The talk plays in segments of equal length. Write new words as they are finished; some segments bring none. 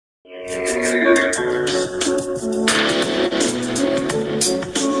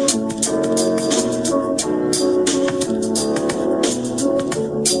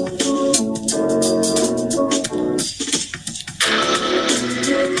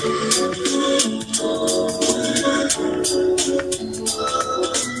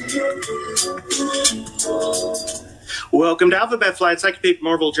Welcome to Alphabet Flight, Psychic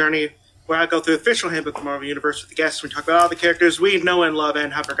Marvel Journey, where I go through the official handbook of the Marvel Universe with the guests. We talk about all the characters we know and love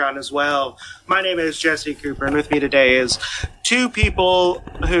and have forgotten as well. My name is Jesse Cooper, and with me today is two people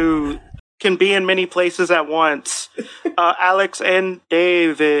who can be in many places at once, Alex and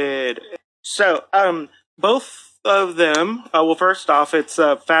David. So, both of them, well, first off, it's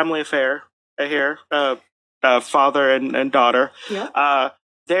a family affair here, father and daughter. Yeah.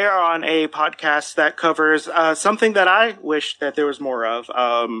 They're on a podcast that covers something that I wish that there was more of,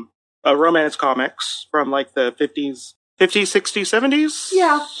 romance comics from like the 50s, 60s, 70s?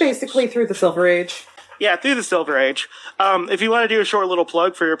 Yeah, basically through the Silver Age. Yeah, through the Silver Age. If you want to do a short little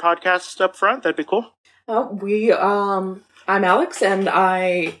plug for your podcast up front, that'd be cool. I'm Alex, and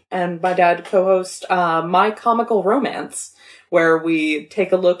I and my dad co-host My Comical Romance, where we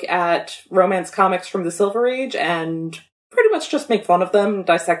take a look at romance comics from the Silver Age and pretty much just make fun of them,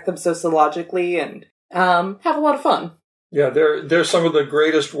 dissect them sociologically, and have a lot of fun. Yeah, they're some of the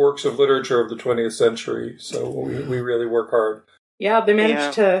greatest works of literature of the 20th century, so we really work hard. Yeah, they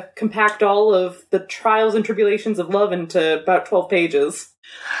managed to compact all of the trials and tribulations of love into about 12 pages.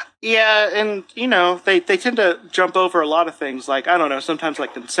 Yeah, and, you know, they tend to jump over a lot of things, like, I don't know, sometimes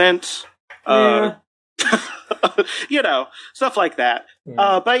like consent, you know, stuff like that.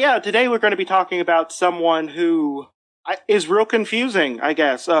 But yeah, today we're going to be talking about someone who is real confusing, I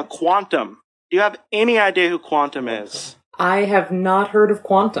guess. Quantum. Do you have any idea who Quantum is? I have not heard of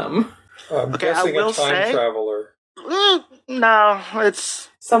Quantum. I'm guessing a time traveler. No, it's...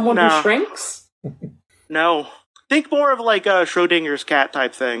 Someone who shrinks? No. Think more of like a Schrodinger's cat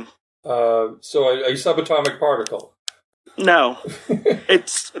type thing. So a subatomic particle? No.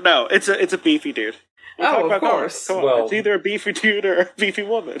 it's a beefy dude. Of course. Come on. Well, it's either a beefy dude or a beefy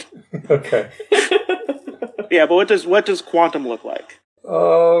woman. Okay. Yeah, but what does Quantum look like?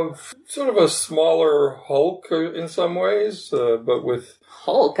 Sort of a smaller Hulk in some ways, but with...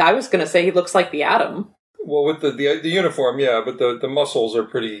 Hulk? I was going to say he looks like the Atom. Well, with the uniform, yeah, but the muscles are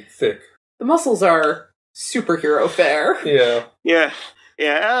pretty thick. The muscles are superhero fare. Yeah. Yeah.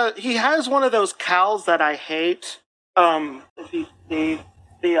 Yeah. He has one of those cowls that I hate. The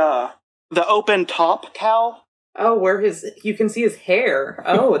open top cowl. Oh, where you can see his hair.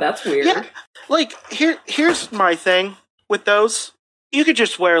 Oh, that's weird. Yeah. Like, here's my thing with those. You could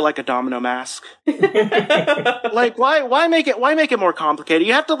just wear like a domino mask. Like, why make it more complicated?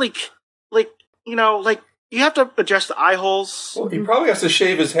 You have to you have to adjust the eye holes. Well, he probably has to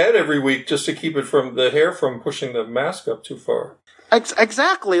shave his head every week just to keep the hair from pushing the mask up too far.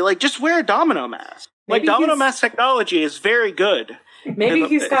 Exactly. Like, just wear a domino mask. Maybe like, domino mask technology is very good. Maybe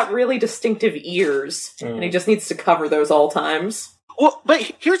he's got really distinctive ears, and he just needs to cover those all times. Well,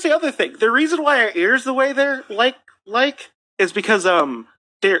 but here's the other thing. The reason why our ears the way they're like is because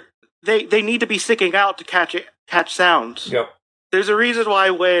they need to be sticking out to catch sounds. Yep. There's a reason why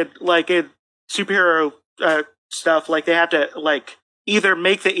when like in superhero stuff, like they have to like either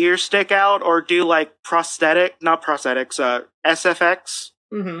make the ears stick out or do like SFX.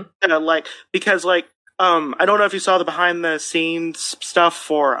 Mm-hmm. Because I don't know if you saw the behind the scenes stuff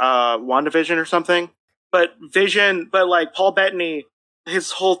for WandaVision or something, but Paul Bettany,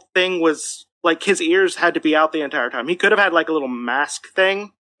 his whole thing was like his ears had to be out the entire time. He could have had like a little mask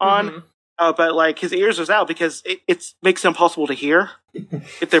thing on, but like his ears was out because it makes it impossible to hear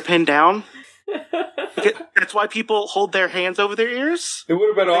if they're pinned down. That's why people hold their hands over their ears. It would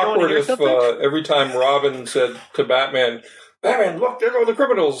have been awkward if every time Robin said to Batman, look, there go the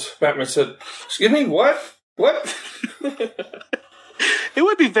criminals. Batman said, excuse me, what? What? It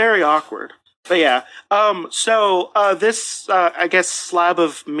would be very awkward. But yeah, this, I guess, slab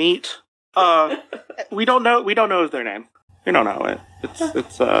of meat, we don't know their name. We don't know it.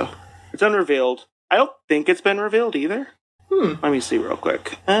 It's unrevealed. I don't think it's been revealed either. Let me see real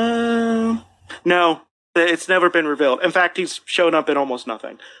quick. No, it's never been revealed. In fact, he's shown up in almost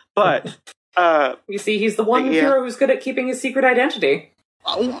nothing. But, you see, he's the one hero who's good at keeping his secret identity.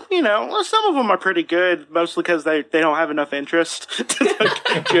 You know, some of them are pretty good, mostly because they don't have enough interest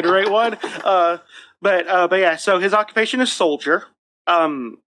to generate one. But yeah, so his occupation is soldier.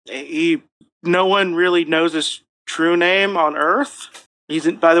 No one really knows his true name on Earth.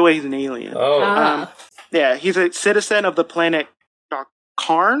 By the way, he's an alien. Oh. Yeah, he's a citizen of the planet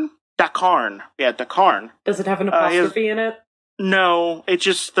Dakarn. Yeah, Dakarn. Does it have an apostrophe in it? No, it's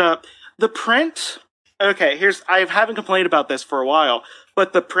just the print. Okay, I haven't complained about this for a while,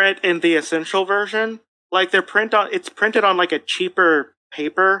 but the print in the essential version, like it's printed on like a cheaper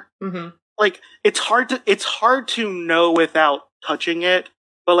paper. Mm-hmm. Like it's hard to know without touching it,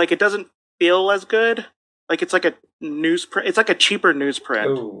 but like it doesn't feel as good. Like it's like a newsprint. It's like a cheaper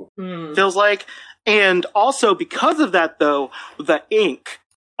newsprint. Feels like, and also because of that, though, the ink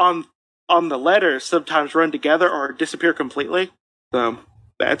on the letters sometimes run together or disappear completely. So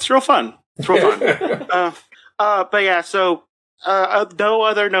that's real fun. It's real fun. But yeah, so no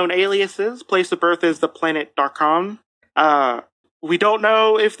other known aliases. Place of birth is the planet Darkon. We don't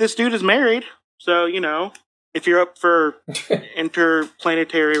know if this dude is married. So, if you're up for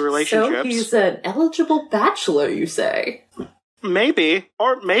interplanetary relationships. So he's an eligible bachelor, you say? Maybe.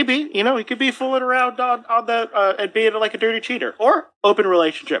 Or maybe, he could be fooling around on the, and being like a dirty cheater. Or open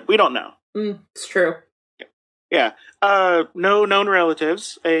relationship. We don't know. It's true. Yeah. No known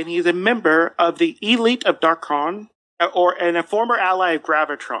relatives, and he's a member of the elite of Darkon, and a former ally of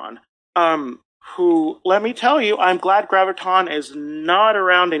Gravitron. Who, let me tell you, I'm glad Graviton is not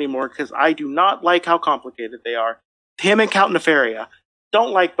around anymore, because I do not like how complicated they are. Him and Count Nefaria.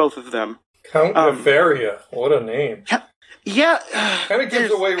 Don't like both of them. Count Nefaria. What a name. Yeah. Kind of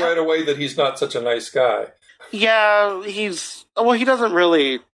gives away right away that he's not such a nice guy. Yeah, he doesn't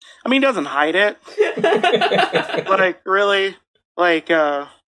really... I mean, he doesn't hide it. Like, really? Like,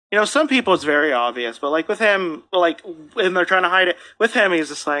 some people it's very obvious, but like with him, like, when they're trying to hide it, with him, he's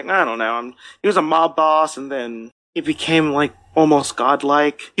just like, I don't know. He was a mob boss, and then he became like almost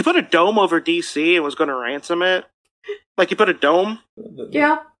godlike. He put a dome over DC and was going to ransom it. Like, he put a dome.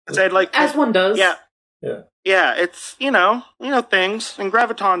 Yeah. Said, like, as one does. Yeah. Yeah, it's, things. And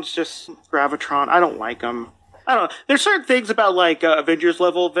Graviton's just Gravitron. I don't like him. I don't know. There's certain things about, like, Avengers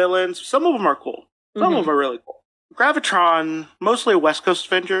level villains. Some of them are cool. Some of them are really cool. Gravitron, mostly West Coast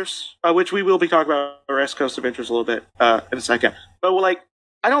Avengers, which we will be talking about West Coast Avengers a little bit in a second. But, like,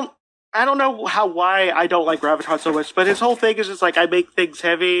 I don't know why I don't like Gravitron so much, but his whole thing is just, like, I make things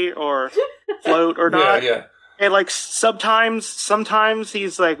heavy or float or not. Yeah. And, like, sometimes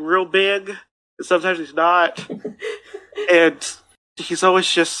he's, like, real big, and sometimes he's not. And he's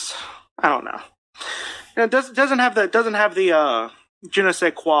always just, I don't know. It doesn't have the je ne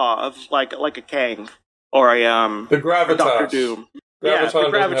sais quoi of like a Kang or a the gravitas. Doctor Doom. Graviton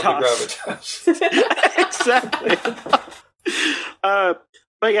doesn't have the gravitas. Exactly.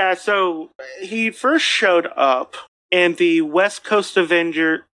 But yeah, so he first showed up in the West Coast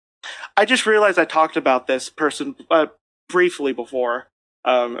Avenger. I just realized I talked about this person briefly before.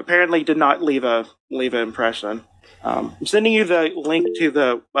 Apparently, did not leave an impression. I'm sending you the link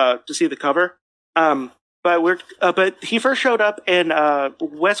to to see the cover. But he first showed up in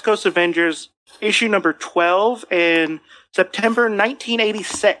West Coast Avengers issue number 12 in September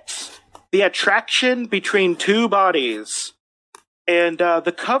 1986. The Attraction Between Two Bodies. And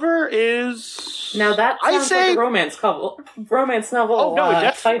the cover is... Now that sounds like a romance novel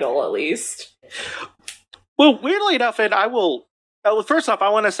title, at least. Well, weirdly enough, and I will... first off, I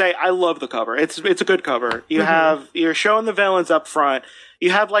want to say I love the cover. It's a good cover. You're showing the villains up front. You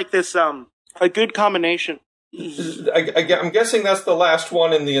have like this... a good combination. I'm guessing that's the last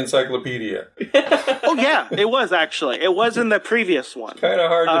one in the encyclopedia. Oh yeah, it was actually. It was in the previous one. Kind of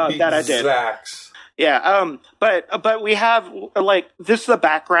hard to beat that I did. Zax. Yeah. But we have like this is the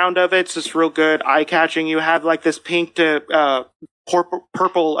background of it. It's just real good, eye catching. You have like this pink to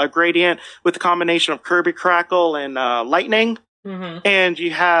purple gradient with the combination of Kirby Crackle and Lightning, and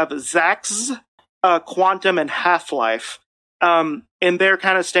you have Zax, Quantum, and Half-Life. And they're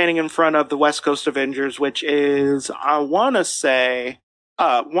kind of standing in front of the West Coast Avengers, which is, I want to say,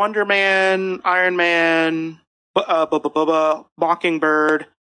 Wonder Man, Iron Man, Mockingbird,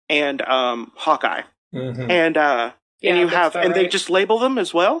 and Hawkeye. And you have, and they just label them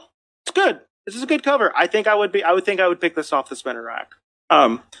as well. It's good. This is a good cover. I would pick this off the spinner rack.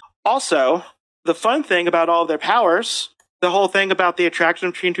 Also, the fun thing about all of their powers. The whole thing about the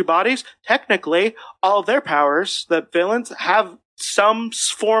attraction between two bodies, technically, all of their powers, the villains, have some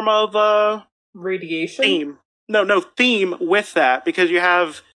form of radiation theme. No theme with that, because you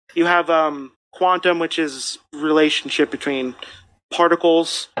have Quantum, which is relationship between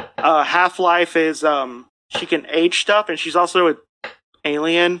particles. Half-Life is she can age stuff, and she's also an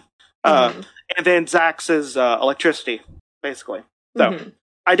alien. And then Zax is electricity, basically. So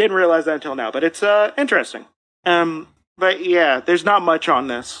I didn't realize that until now, but it's interesting. But yeah, there's not much on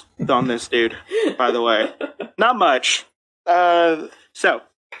this dude, by the way. Not much.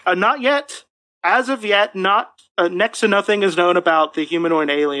 Not yet. As of yet, next to nothing is known about the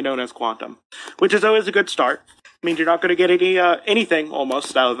humanoid alien known as Quantum, which is always a good start. means you're not going to get anything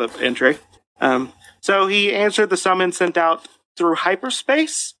almost out of the entry. So he answered the summons sent out through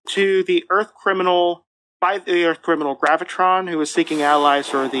hyperspace to the Earth criminal Gravitron, who was seeking allies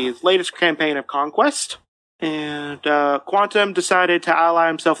for the latest campaign of conquest. And Quantum decided to ally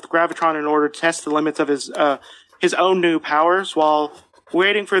himself with Gravitron in order to test the limits of his own new powers while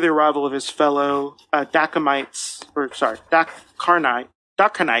waiting for the arrival of his fellow Dakanites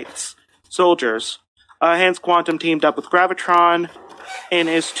soldiers. Hence, Quantum teamed up with Gravitron and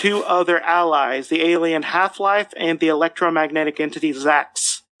his two other allies, the alien Half-Life and the electromagnetic entity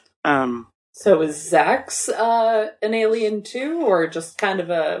Zax. So is Zax an alien too, or just kind of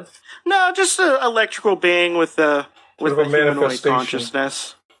a... No, just an electrical being with a humanoid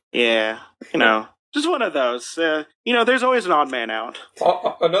consciousness. Yeah, just one of those. There's always an odd man out.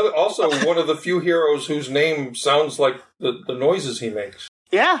 Also one of the few heroes whose name sounds like the noises he makes.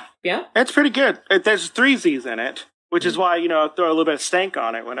 Yeah. That's pretty good. There's 3 Z's in it, which is why, I throw a little bit of stank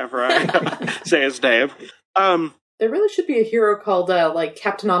on it whenever I say his name. There really should be a hero called,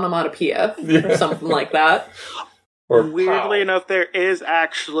 Captain Onomatopoeia, or something like that. Or weirdly enough, there is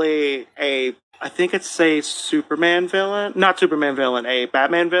actually I think it's a Superman villain. Not Superman villain, a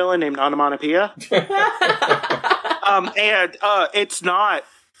Batman villain named Onomatopoeia. And it's not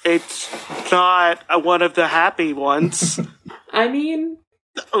one of the happy ones. I mean...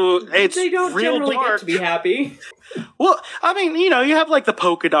 it's they don't real generally dark. get to be happy. Well, I mean, you have like the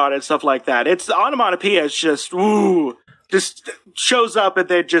polka dot and stuff like that. It's onomatopoeia is just shows up and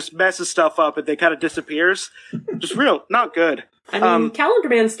then just messes stuff up and then kind of disappears. Just real, not good. I mean, Calendar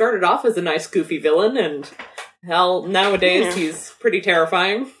Man started off as a nice, goofy villain, and hell, nowadays he's pretty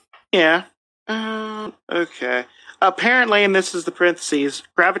terrifying. Yeah. Okay. Apparently, and this is the parentheses,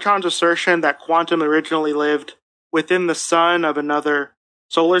 Gravitron's assertion that Quantum originally lived within the sun of another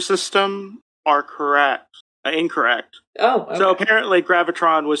solar system are incorrect. Oh, okay. So apparently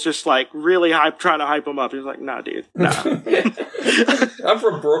Gravitron was just like really trying to hype him up. He was like, nah, dude, nah. I'm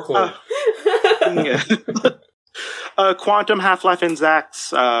from Brooklyn. Quantum, Half-Life, and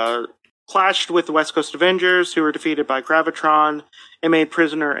Zax clashed with the West Coast Avengers, who were defeated by Gravitron and made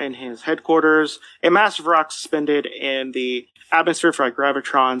prisoner in his headquarters. A massive rock suspended in the atmosphere for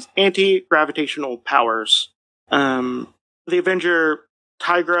Gravitron's anti-gravitational powers. The Avenger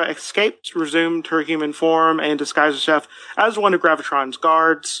Tigra escaped, resumed her human form, and disguised herself as one of Gravitron's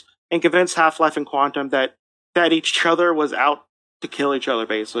guards, and convinced Half-Life and Quantum that each other was out to kill each other,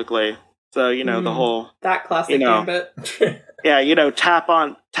 basically. So, the whole... That classic gambit. Yeah, tap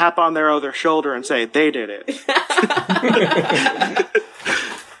on their other shoulder and say, they did it.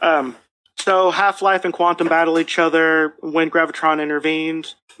 So Half-Life and Quantum battle each other. When Gravitron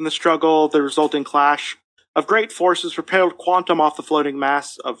intervened in the struggle, the resulting clash of great forces propelled Quantum off the floating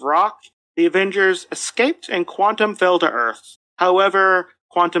mass of rock. The Avengers escaped, and Quantum fell to Earth. However,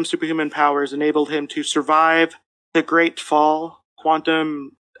 Quantum's superhuman powers enabled him to survive the Great Fall.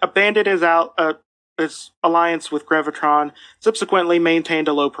 Quantum abandoned his alliance with Gravitron, subsequently maintained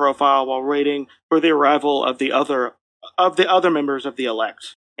a low profile while waiting for the arrival of the other members of the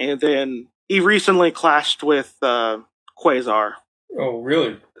Elect. And then he recently clashed with Quasar. Oh,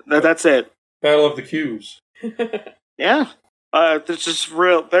 really? That's it. Battle of the Qs. Yeah. They're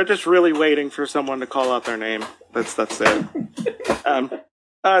just really waiting for someone to call out their name. That's it.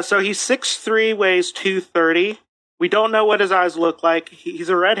 So he's 6'3", weighs 230. We don't know what his eyes look like. He's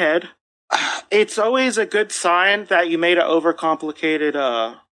a redhead. It's always a good sign that you made an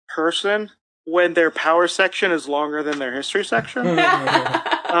overcomplicated person when their power section is longer than their history section.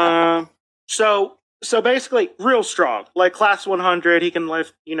 So basically, real strong. Like Class 100, he can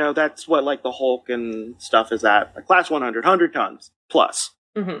lift, that's what like the Hulk and stuff is at. Like Class 100, 100 tons plus.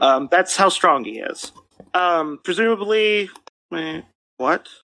 Mm-hmm. That's how strong he is. Presumably, what?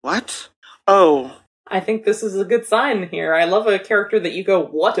 Oh. I think this is a good sign here. I love a character that you go,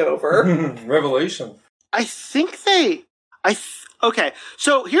 what over? Revelation. I think okay,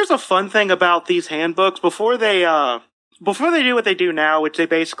 so here's a fun thing about these handbooks. Before they do what they do now, which they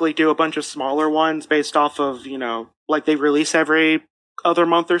basically do a bunch of smaller ones based off of, like they release every other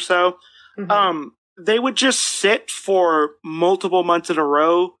month or so, they would just sit for multiple months in a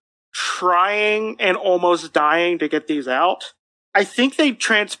row trying and almost dying to get these out. I think they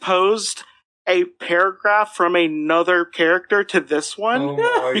transposed a paragraph from another character to this one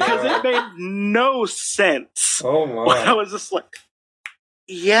because it made no sense. Oh my! I was just like,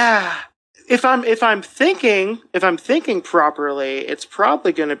 yeah. If I'm thinking properly, it's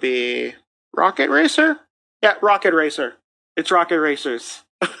probably going to be Rocket Racer. Yeah, Rocket Racer. It's Rocket Racers.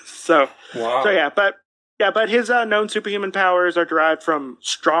 So but his known superhuman powers are derived from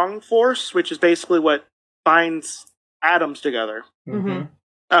Strong Force, which is basically what binds atoms together.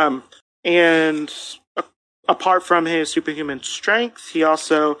 Mm-hmm. And apart from his superhuman strength, he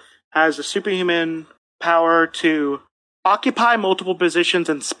also has a superhuman power to occupy multiple positions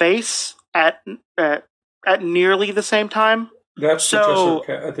in space at nearly the same time. That's so,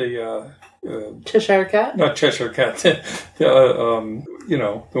 Cheshire Cat? Not Cheshire Cat. The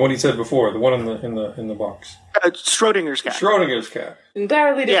one he said before, the one in the box. Schrodinger's cat. Schrodinger's cat.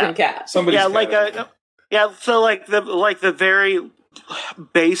 Entirely different cat. Somebody's cat. So the very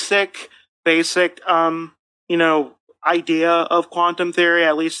basic idea of quantum theory,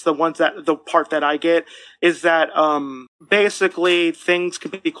 at least the part that I get, is that basically things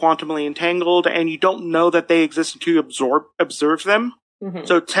can be quantumly entangled and you don't know that they exist until you observe them. Mm-hmm.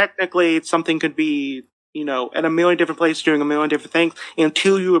 So technically something could be, in a million different places doing a million different things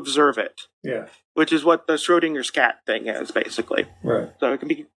until you observe it. Yeah. Which is what the Schrodinger's cat thing is, basically. Right. So it can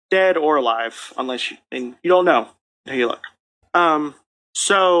be dead or alive, and you don't know until you look.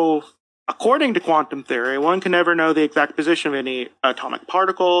 So, according to quantum theory, one can never know the exact position of any atomic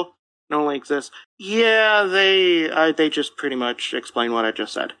particle. It only exists. Yeah, they just pretty much explain what I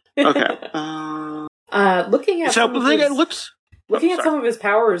just said. Okay. Looking at some of his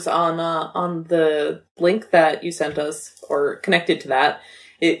powers on the link that you sent us, or connected to that,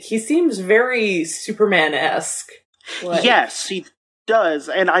 he seems very Superman-esque. Yes, he does,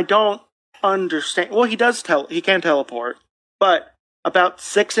 and I don't understand. Well, he can teleport, but about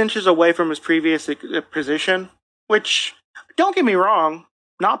 6 inches away from his previous position, which, don't get me wrong,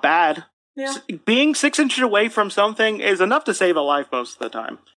 not bad. Yeah. Being 6 inches away from something is enough to save a life most of the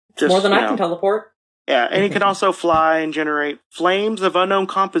time. More than I can teleport. Yeah, and he can also fly and generate flames of unknown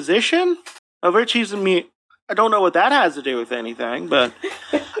composition, of which I don't know what that has to do with anything, but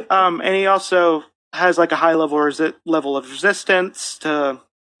and he also has like a high level of resistance to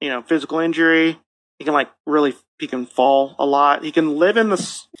physical injury. He can fall a lot. He can live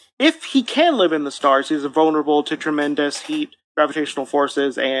if he can live in the stars, he's vulnerable to tremendous heat, gravitational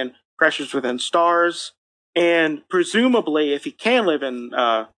forces, and pressures within stars. And presumably, if he can live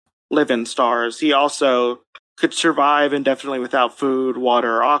in stars, he also could survive indefinitely without food,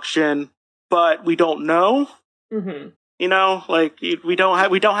 water, or oxygen. But we don't know. Mm-hmm. We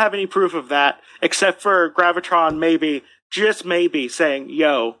don't have any proof of that, except for Gravitron just maybe saying,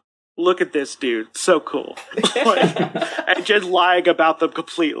 "Yo, look at this dude, so cool," and just lying about them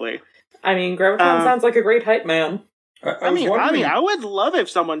completely. I mean, Gravitron sounds like a great hype man. I would love if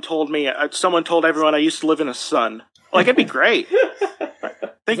someone told everyone I used to live in a sun. Like, it'd be great. I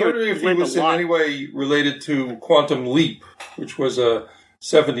was wondering if he was in any way related to Quantum Leap, which was a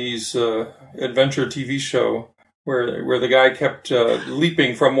 70s adventure TV show where the guy kept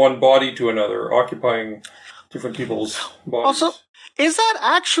leaping from one body to another, occupying different people's bodies. Also, is that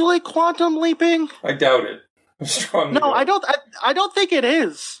actually quantum leaping? I doubt it. I don't think it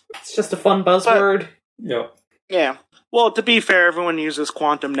is. It's just a fun buzzword. Yeah. Well, to be fair, everyone uses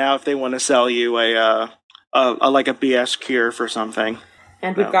quantum now if they want to sell you a BS cure for something.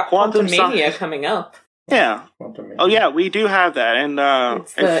 And we've got Quantumania coming up. Yeah. Oh, yeah, we do have that. And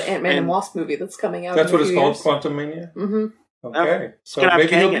it's the Ant-Man and Wasp movie that's coming out. That's what it's called, Quantumania? Mm-hmm. Okay. So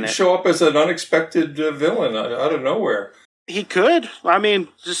maybe he'll show up as an unexpected villain out of nowhere. He could. I mean,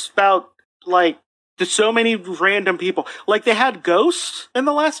 just about, there's so many random people. Like, they had Ghost in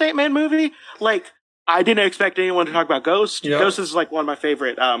the last Ant-Man movie. Like, I didn't expect anyone to talk about Ghost. Yeah. Ghost is, one of my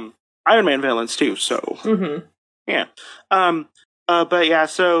favorite Iron Man villains, too, so. Mm-hmm. Yeah. But yeah,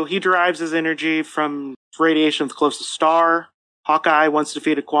 so he derives his energy from radiation of the closest star. Hawkeye once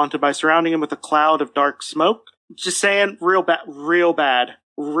defeated Quantum by surrounding him with a cloud of dark smoke. Just saying, real bad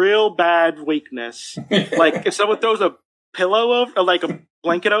weakness. Like, if someone throws a pillow over, or a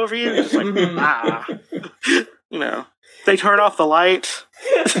blanket over you, you're just like, they turn off the light.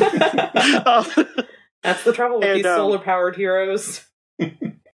 That's the trouble with these solar-powered heroes.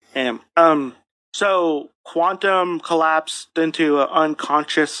 So Quantum collapsed into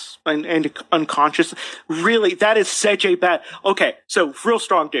unconscious. Really, that is such a bad. Okay, so real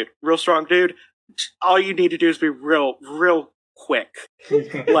strong dude. All you need to do is be real quick,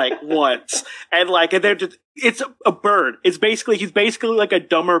 once, and they're just. It's a bird. He's basically like a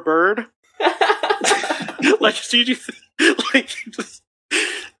dumber bird.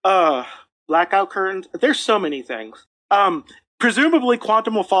 Blackout curtains. There's so many things. Presumably,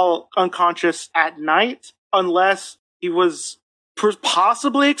 Quantum will fall unconscious at night unless he was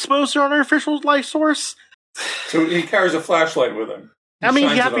possibly exposed to an artificial light source. So he carries a flashlight with him. You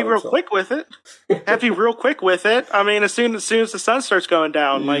have to be real quick with it. I mean, as soon as the sun starts going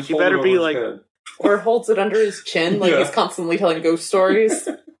down, you better be head. Or holds it under his chin, he's constantly telling ghost stories.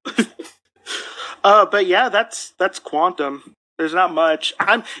 But yeah, that's Quantum. There's not much.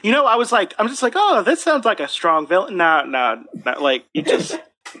 I'm just like, oh, this sounds like a strong villain. No, like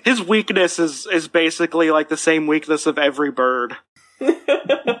his weakness is basically like the same weakness of every bird.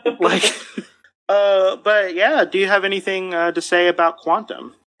 Like, but yeah, do you have anything to say about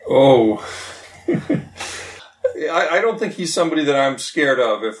Quantum? Oh, I don't think he's somebody that I'm scared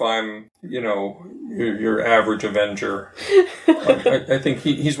of if I'm, your average Avenger. I think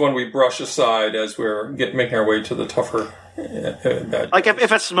he's one we brush aside as we're making our way to the tougher. Like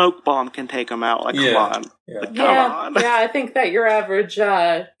if a smoke bomb can take him out, like come on. Yeah, I think that your average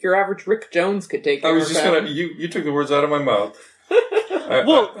Rick Jones could take him out. I was just gonna, you took the words out of my mouth. I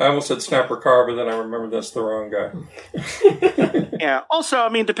almost said Snapper Carr, but then I remembered that's the wrong guy. Yeah. Also,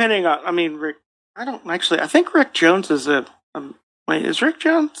 Rick. I think Rick Jones is wait, is Rick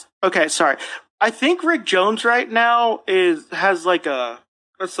Jones? Okay, sorry. I think Rick Jones right now has like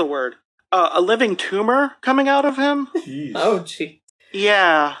what's the word? A living tumor coming out of him. Jeez. Oh, gee.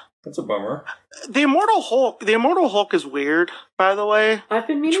 Yeah. That's a bummer. The Immortal Hulk is weird, by the way. I've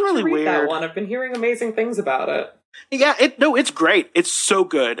been meaning to read that one. I've been hearing amazing things about it. Yeah, it's great. It's so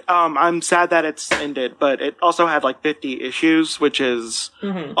good. I'm sad that it's ended, but it also had like 50 issues, which is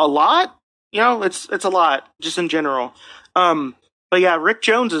a lot. It's a lot, just in general. But yeah, Rick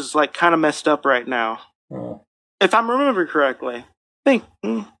Jones is like kind of messed up right now. Oh. If I'm remembering correctly. I think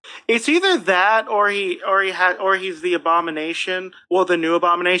it's either that or he's the Abomination. Well, the new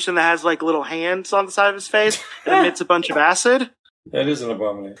Abomination that has like little hands on the side of his face and emits a bunch of acid. That is an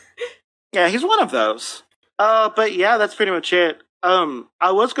Abomination. Yeah, he's one of those. But yeah, that's pretty much it.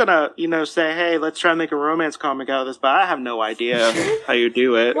 I was gonna, say, hey, let's try and make a romance comic out of this, but I have no idea how you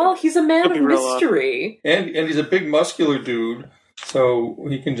do it. Well, he's a man of mystery. And he's a big muscular dude, so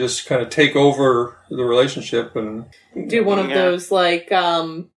he can just kind of take over the relationship and do one of those like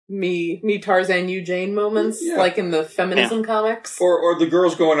me Tarzan, you Jane moments, like in the feminism comics. Or the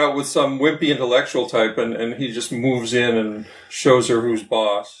girl's going out with some wimpy intellectual type and he just moves in and shows her who's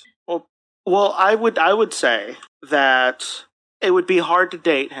boss. Well, I would say that it would be hard to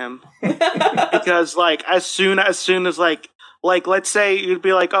date him because, like, as soon as like let's say you'd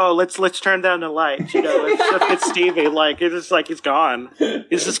be like, oh, let's turn down the lights, let's get Stevie, like it's just like he's gone,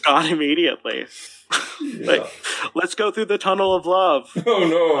 he's just gone immediately. Like, let's go through the tunnel of love.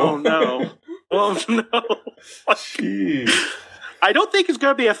 Oh no! Jeez. I don't think it's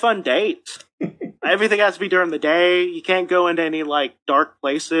gonna be a fun date. Everything has to be during the day. You can't go into any like dark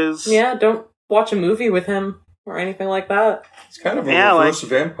places. Yeah, don't watch a movie with him or anything like that. It's kind of a reverse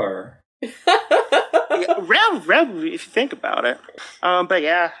vampire. If you think about it. But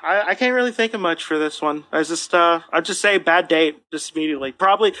yeah, I can't really think of much for this one. I'd just say bad date just immediately.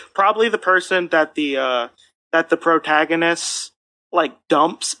 Probably the person that the protagonist like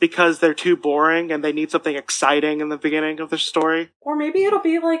dumps because they're too boring and they need something exciting in the beginning of their story. Or maybe it'll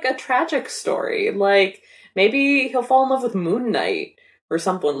be like a tragic story. Like maybe he'll fall in love with Moon Knight or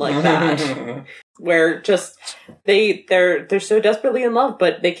something like that. Where just they're so desperately in love,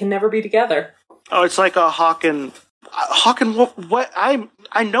 but they can never be together. Oh, it's like a Hawk and what I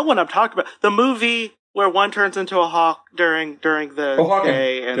know what I'm talking about. The movie where one turns into a hawk during the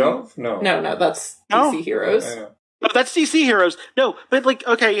day and Dove? No, that's DC Heroes. No, that's DC Heroes. No, but like,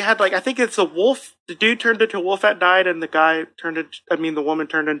 okay, you had like, I think it's a wolf. The dude turned into a wolf at night, and the woman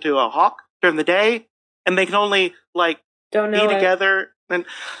turned into a hawk during the day, and they can only like be together. And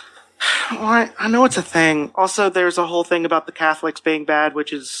I know it's a thing. Also, there's a whole thing about the Catholics being bad,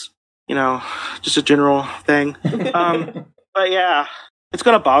 which is just a general thing. But yeah, it's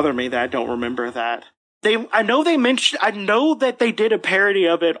gonna bother me that I don't remember that. I know that they did a parody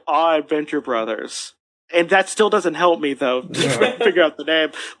of it on Venture Brothers. And that still doesn't help me though to figure out the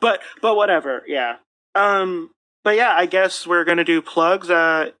name. But whatever, yeah. But yeah, I guess we're gonna do plugs.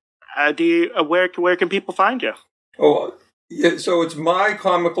 Where can people find you? Oh, yeah, so it's My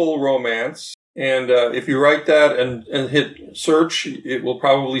Comical Romance, and if you write that and hit search, it will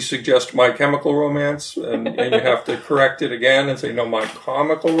probably suggest My Chemical Romance, and you have to correct it again and say no, My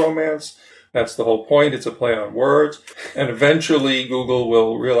Comical Romance. That's the whole point. It's a play on words, and eventually Google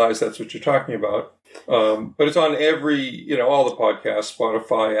will realize that's what you're talking about. But it's on every, all the podcasts,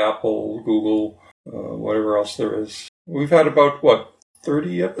 Spotify, Apple, Google, whatever else there is. We've had about,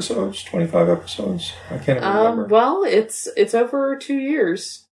 30 episodes, 25 episodes? I can't even remember. Well, it's over 2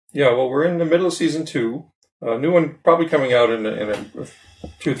 years. Yeah, well, we're in the middle of season 2. New one probably coming out in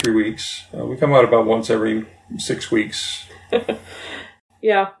 2 or 3 weeks. We come out about once every 6 weeks.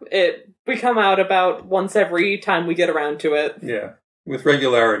 Yeah, we come out about once every time we get around to it. Yeah, with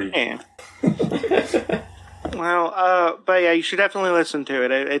regularity. Yeah. Well, but yeah, you should definitely listen to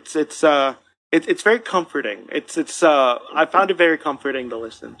it. it's very comforting. I found it very comforting to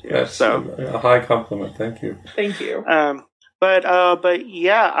listen to. Yes, so a high compliment. Thank you. Thank you. But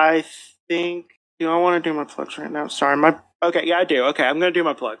yeah, I think I want to do my plugs right now. Sorry, okay, yeah, I do. Okay, I'm going to do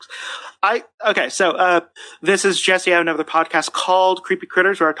my plugs. So this is Jesse. I have another podcast called Creepy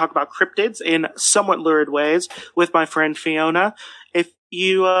Critters, where I talk about cryptids in somewhat lurid ways with my friend Fiona. If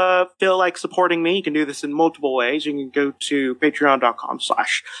you feel like supporting me, you can do this in multiple ways. You can go to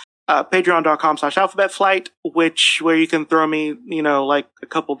patreon.com/alphabetflight, where you can throw me, like a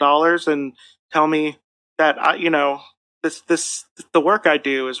couple dollars and tell me that the work I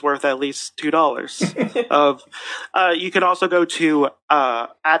do is worth at least $2. You can also go to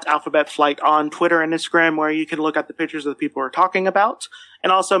at Alphabet Flight on Twitter and Instagram, where you can look at the pictures of the people we're talking about,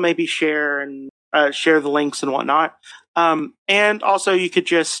 and also maybe share the links and whatnot. And also you could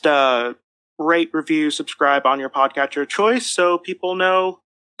just rate, review, subscribe on your podcatcher of choice, so people know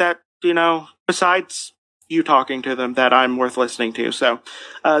that besides you talking to them, that I'm worth listening to. So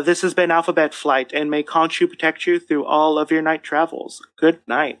this has been Alphabet Flight, and may Khonshu protect you through all of your night travels. Good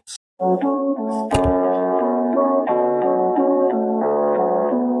night.